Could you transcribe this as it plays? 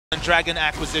Dragon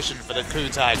acquisition for the Crew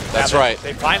Tiger. That's right.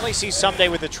 They finally see Someday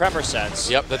with the tremor sense.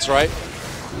 Yep, that's right.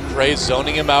 Gray's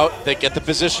zoning him out. They get the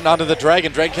position onto the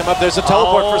Dragon. Dragon came up. There's a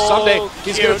teleport for Someday.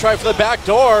 He's going to try for the back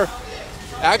door.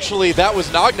 Actually, that was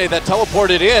Nagne that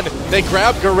teleported in. They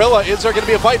grab Gorilla. Is there going to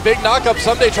be a fight? Big knockup.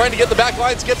 Someday trying to get the back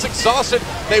lines. Gets exhausted.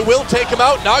 They will take him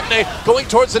out. Nagne going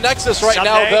towards the Nexus right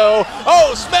now, though.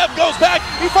 Oh, Smeb goes back.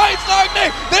 He fights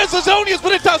Nagne. There's the Zonius,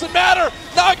 but it doesn't matter.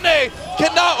 Nagne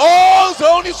cannot. Oh,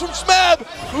 Zonius from Smeb.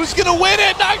 Who's going to win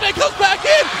it? Nagne comes back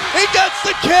in. He gets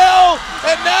the kill.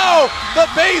 And now the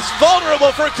base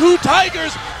vulnerable for Crew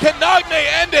Tigers. Can Nagne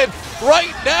end it?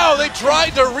 Right now, they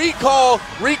tried to recall.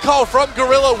 Recall from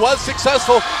Gorilla was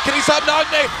successful. Can he stop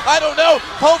Nagne? I don't know.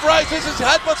 Pulverizes his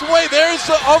headbutts away. There's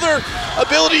the other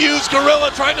ability use.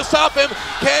 Gorilla trying to stop him.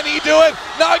 Can he do it?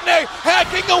 Nagne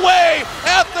hacking away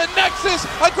at the Nexus.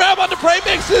 A grab onto Prey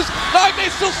mixes.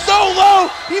 Nagne's still so low.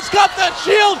 He's got that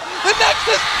shield. The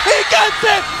Nexus, he gets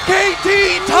it. KT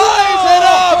ties it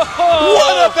up.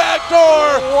 What a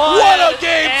backdoor. What a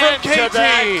game from KT.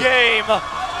 That game.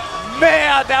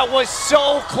 Man, that was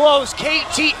so close.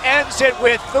 KT ends it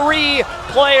with 3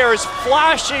 players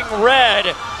flashing red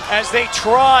as they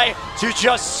try to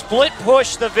just split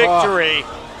push the victory.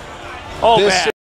 Oh man.